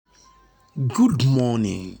Good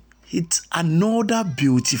morning. It's another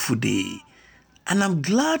beautiful day, and I'm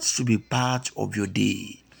glad to be part of your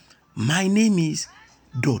day. My name is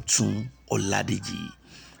Dotun Oladeji.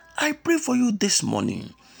 I pray for you this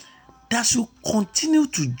morning that you continue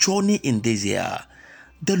to journey in this year.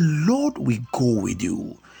 The Lord will go with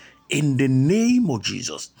you in the name of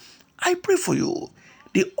Jesus. I pray for you.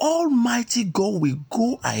 The Almighty God will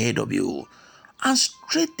go ahead of you and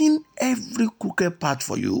straighten every crooked path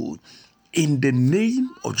for you in the name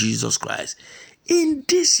of Jesus Christ. In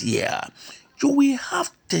this year, you will have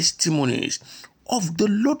testimonies of the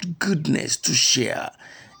Lord's goodness to share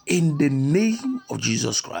in the name of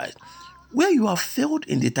Jesus Christ. Where you have failed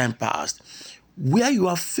in the time past, where you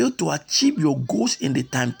have failed to achieve your goals in the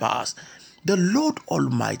time past, the Lord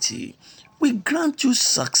Almighty will grant you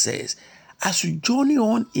success as you journey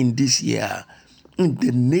on in this year in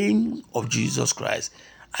the name of Jesus Christ.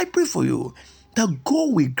 I pray for you that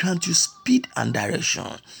God will grant you speed and direction,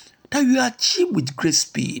 that you achieve with great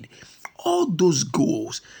speed all those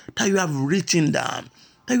goals that you have written down,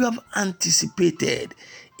 that you have anticipated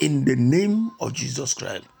in the name of Jesus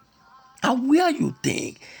Christ. And where you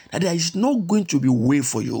think that there is not going to be way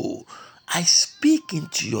for you, I speak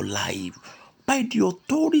into your life by the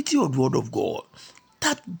authority of the word of God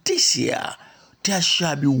that this year there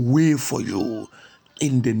shall be way for you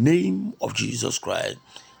in the name of Jesus Christ.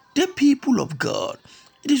 The people of God,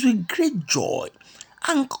 it is with great joy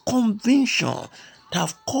and conviction that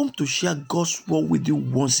I've come to share God's word with you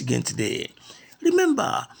once again today.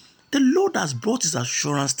 Remember, the Lord has brought His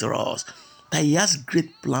assurance to us that He has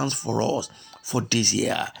great plans for us for this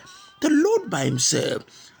year. The Lord by Himself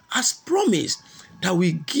has promised that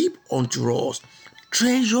we give unto us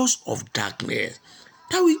treasures of darkness,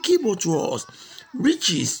 that we give unto us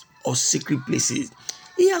riches of secret places.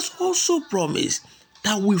 He has also promised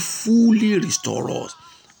that we fully restore us.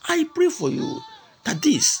 I pray for you that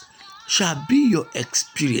this shall be your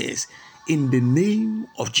experience in the name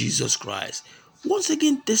of Jesus Christ. Once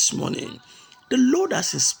again this morning, the Lord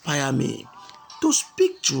has inspired me to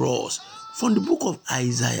speak to us from the book of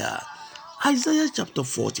Isaiah, Isaiah chapter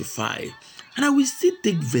 45, and I will still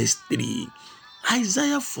take verse 3.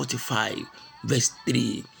 Isaiah 45, verse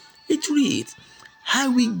 3. It reads, I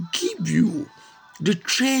will give you the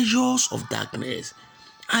treasures of darkness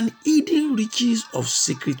and hidden riches of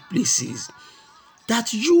secret places,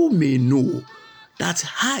 that you may know that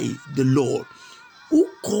I, the Lord, who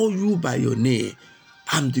call you by your name,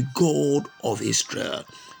 am the God of Israel.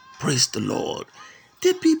 Praise the Lord.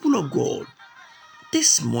 The people of God,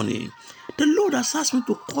 this morning, the Lord has asked me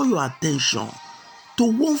to call your attention to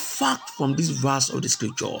one fact from this verse of the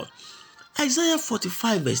scripture. Isaiah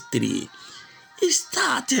 45 verse 3. It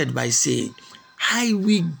started by saying, I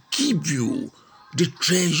will give you the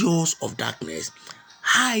treasures of darkness.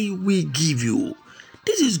 I will give you.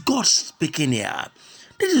 This is God speaking here.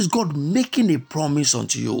 This is God making a promise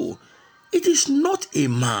unto you. It is not a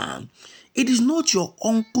man. It is not your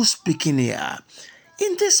uncle speaking here.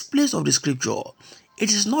 In this place of the scripture,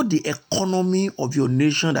 it is not the economy of your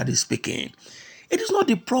nation that is speaking. It is not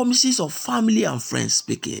the promises of family and friends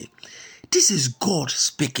speaking. This is God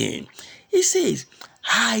speaking. He says,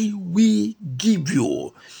 I will give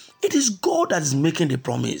you. It is God that is making the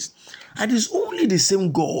promise. And it is only the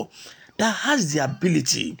same God that has the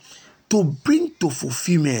ability to bring to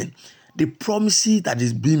fulfillment the promises that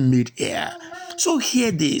is being made here. So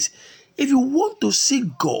hear this. If you want to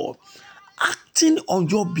see God acting on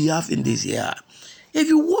your behalf in this year, if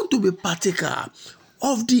you want to be partaker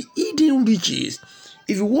of the hidden riches,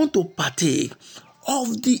 if you want to partake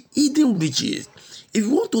of the hidden riches, if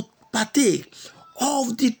you want to partake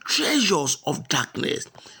of the treasures of darkness,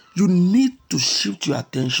 you need to shift your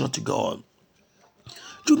attention to God.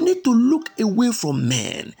 You need to look away from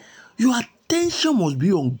men. Your attention must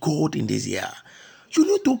be on God in this year. You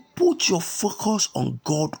need to put your focus on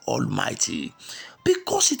God Almighty,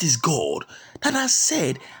 because it is God that has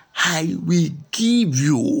said, I will give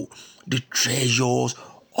you the treasures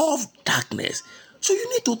of darkness. So you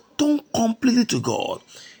need to turn completely to God.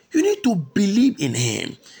 You need to believe in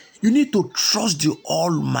Him. You need to trust the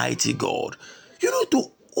Almighty God. You need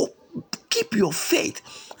to keep your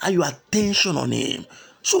faith and your attention on Him.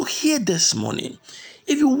 So here this morning,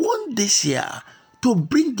 if you want this year to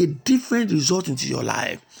bring a different result into your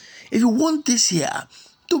life, if you want this year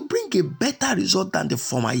to bring a better result than the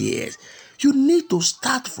former years, you need to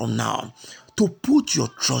start from now to put your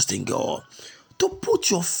trust in God, to put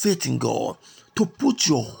your faith in God, to put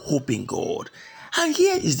your hope in God. And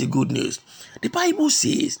here is the good news. The Bible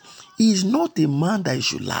says, He is not a man that He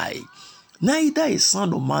should lie, neither a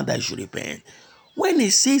son of man that He should repent. When He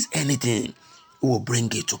says anything, He will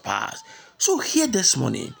bring it to pass. So here this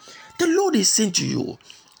morning, the Lord is saying to you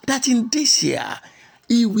that in this year,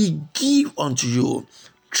 He will give unto you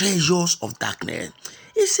treasures of darkness.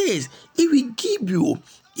 He says He will give you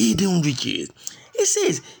hidden riches. He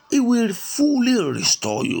says He will fully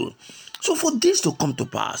restore you. So for this to come to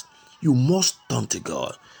pass, you must turn to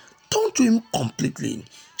God. Turn to Him completely.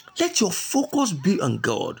 Let your focus be on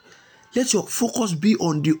God. Let your focus be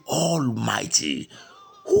on the Almighty,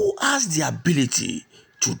 who has the ability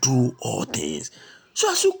to do all things.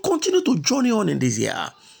 So as you continue to journey on in this year,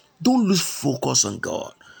 don't lose focus on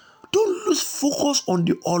God. Don't lose focus on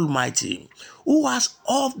the Almighty, who has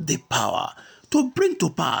all the power to bring to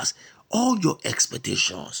pass all your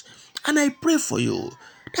expectations. And I pray for you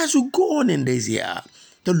that as you go on in this year,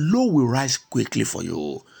 the Lord will rise quickly for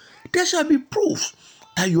you. There shall be proofs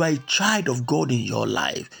that you are a child of God in your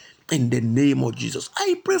life. In the name of Jesus,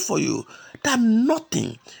 I pray for you that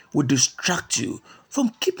nothing will distract you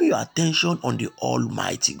from keeping your attention on the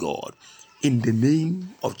Almighty God. In the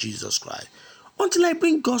name of Jesus Christ. Until I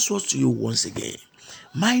bring God's words to you once again,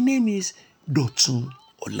 my name is Dotun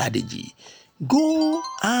Oladeji. Go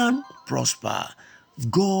and prosper.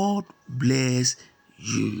 God bless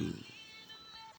you.